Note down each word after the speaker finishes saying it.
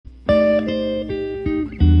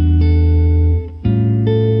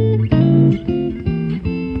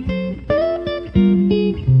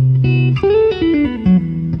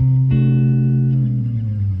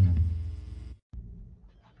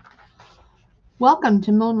Welcome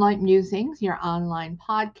to Moonlight Musings, your online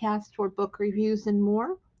podcast for book reviews and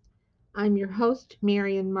more. I'm your host,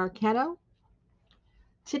 Marian Marchetto.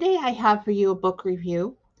 Today I have for you a book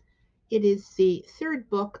review. It is the third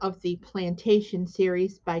book of the Plantation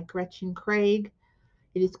series by Gretchen Craig.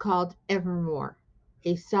 It is called Evermore,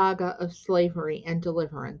 a saga of slavery and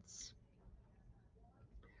deliverance.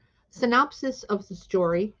 Synopsis of the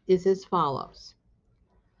story is as follows.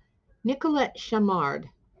 Nicolette Chamard,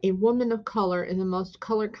 a woman of color in the most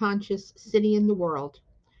color-conscious city in the world,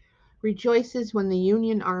 rejoices when the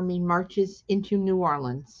Union Army marches into New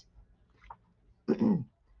Orleans.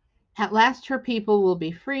 At last her people will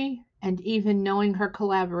be free, and even knowing her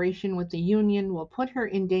collaboration with the Union will put her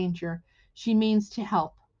in danger, she means to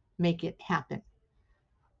help make it happen.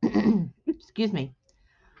 Excuse me.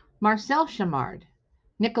 Marcel Chamard,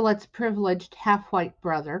 Nicolette's privileged half-white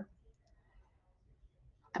brother,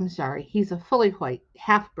 he's a fully white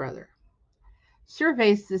half-brother,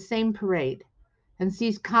 surveys the same parade and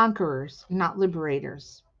sees conquerors, not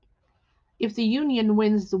liberators. If the Union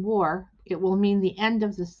wins the war, it will mean the end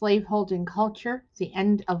of the slaveholding culture, the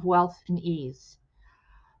end of wealth and ease.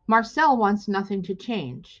 Marcel wants nothing to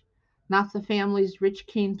change, not the family's rich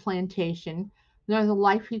cane plantation, nor the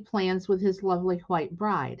life he plans with his lovely white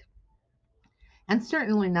bride, and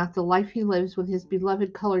certainly not the life he lives with his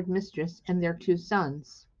beloved colored mistress and their two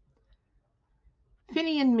sons.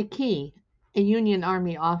 Finian McKee, a Union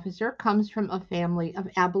Army officer, comes from a family of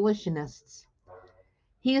abolitionists.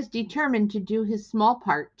 He is determined to do his small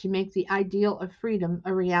part to make the ideal of freedom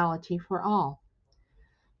a reality for all.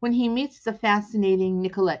 When he meets the fascinating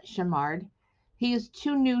Nicolette Chamard, he is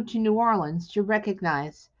too new to New Orleans to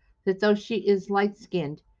recognize that though she is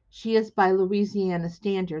light-skinned, she is by Louisiana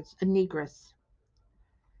standards a negress.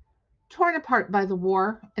 Torn apart by the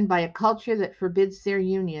war and by a culture that forbids their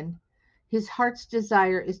union, his heart's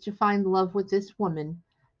desire is to find love with this woman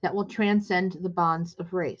that will transcend the bonds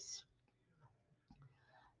of race.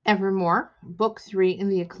 Evermore, Book 3 in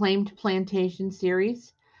the acclaimed Plantation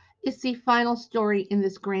series, is the final story in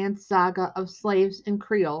this grand saga of slaves and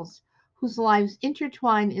Creoles whose lives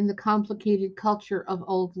intertwine in the complicated culture of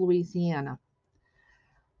old Louisiana.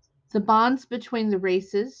 The bonds between the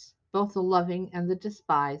races, both the loving and the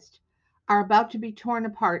despised, are about to be torn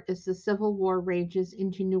apart as the Civil War rages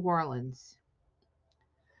into New Orleans.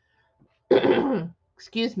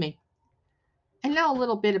 Excuse me. And now a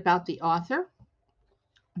little bit about the author.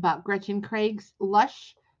 About Gretchen Craig's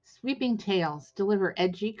lush, sweeping tales deliver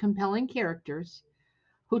edgy, compelling characters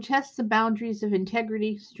who test the boundaries of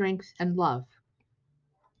integrity, strength, and love.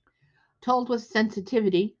 Told with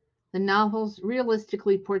sensitivity, the novels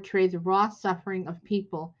realistically portray the raw suffering of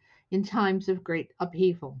people in times of great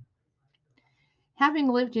upheaval. Having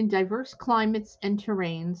lived in diverse climates and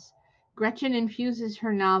terrains, Gretchen infuses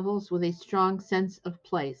her novels with a strong sense of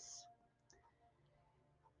place.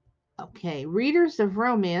 Okay, readers of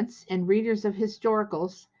romance and readers of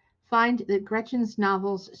historicals find that Gretchen's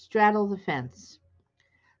novels straddle the fence.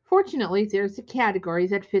 Fortunately, there's a category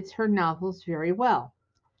that fits her novels very well.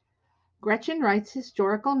 Gretchen writes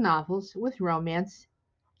historical novels with romance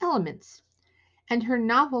elements, and her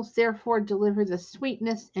novels therefore deliver the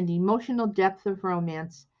sweetness and emotional depth of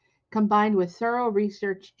romance combined with thorough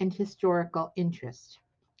research and historical interest.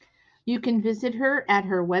 You can visit her at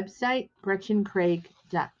her website,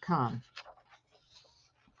 GretchenCraig.com.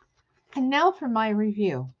 And now for my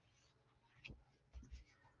review.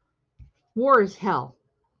 War is hell.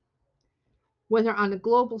 Whether on a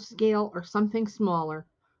global scale or something smaller,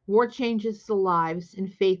 war changes the lives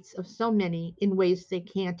and fates of so many in ways they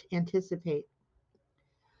can't anticipate.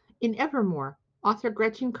 In Evermore, author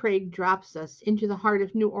Gretchen Craig drops us into the heart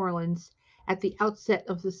of New Orleans at the outset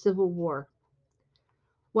of the Civil War.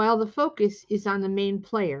 While the focus is on the main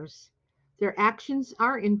players, their actions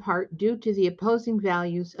are in part due to the opposing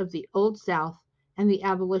values of the Old South and the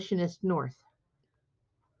abolitionist North.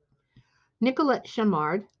 Nicolette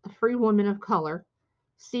Chamard, a free woman of color,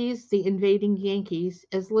 sees the invading Yankees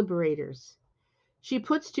as liberators. She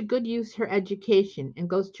puts to good use her education and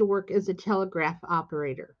goes to work as a telegraph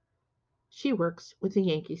operator. She works with the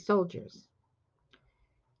Yankee soldiers.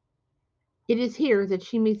 It is here that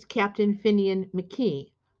she meets Captain Finian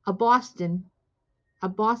McKee, a Bostonite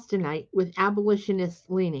with abolitionist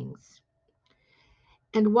leanings.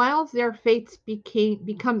 And while their fates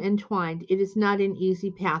become entwined, it is not an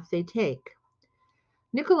easy path they take.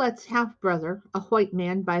 Nicolette's half-brother, a white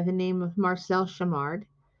man by the name of Marcel Chamard,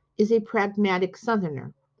 is a pragmatic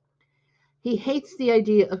Southerner. He hates the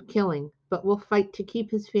idea of killing, but will fight to keep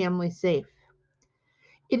his family safe.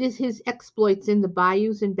 It is his exploits in the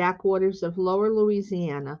bayous and backwaters of lower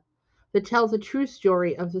Louisiana that tell the true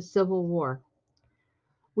story of the Civil War.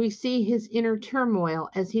 We see his inner turmoil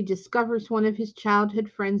as he discovers one of his childhood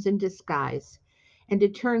friends in disguise, and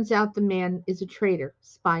it turns out the man is a traitor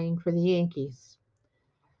spying for the Yankees.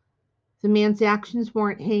 The man's actions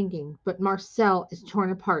warrant hanging, but Marcel is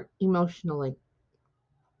torn apart emotionally.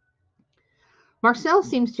 Marcel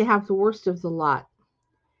seems to have the worst of the lot.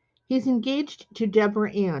 He's engaged to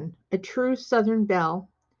Deborah Ann, a true Southern belle,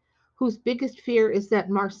 whose biggest fear is that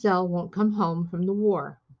Marcel won't come home from the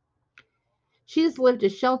war. She has lived a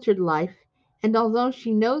sheltered life, and although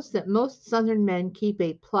she knows that most Southern men keep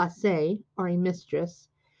a placée or a mistress,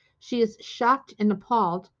 she is shocked and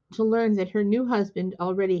appalled to learn that her new husband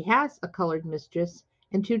already has a colored mistress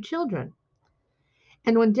and two children.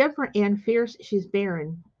 And when Deborah Ann fears she's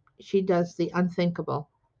barren, she does the unthinkable.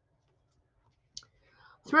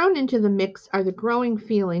 Thrown into the mix are the growing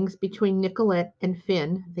feelings between Nicolette and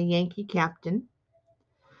Finn, the Yankee captain.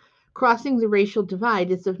 Crossing the racial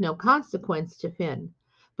divide is of no consequence to Finn,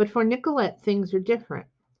 but for Nicolette things are different.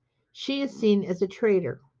 She is seen as a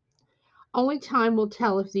traitor. Only time will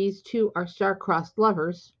tell if these two are star-crossed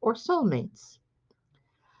lovers or soulmates.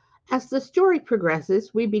 As the story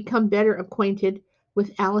progresses, we become better acquainted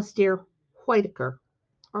with Alastair Whiteacre,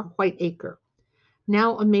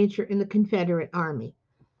 now a major in the Confederate Army.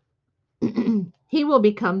 He will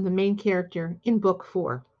become the main character in Book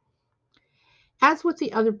 4. As with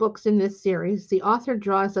the other books in this series, the author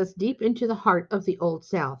draws us deep into the heart of the Old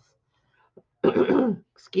South.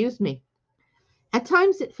 Excuse me. At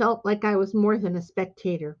times it felt like I was more than a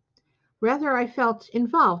spectator. Rather, I felt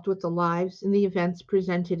involved with the lives and the events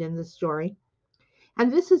presented in the story.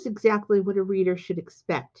 And this is exactly what a reader should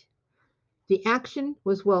expect. The action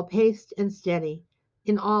was well paced and steady,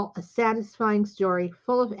 in all a satisfying story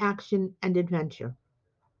full of action and adventure.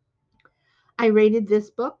 I rated this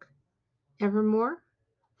book, Evermore,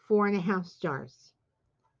 4.5 stars.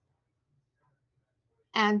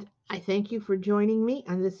 And I thank you for joining me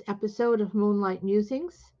on this episode of Moonlight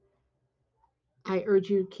Musings. I urge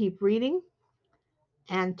you to keep reading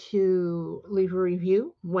and to leave a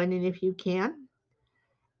review when and if you can.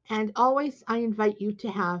 And always, I invite you to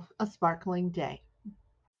have a sparkling day.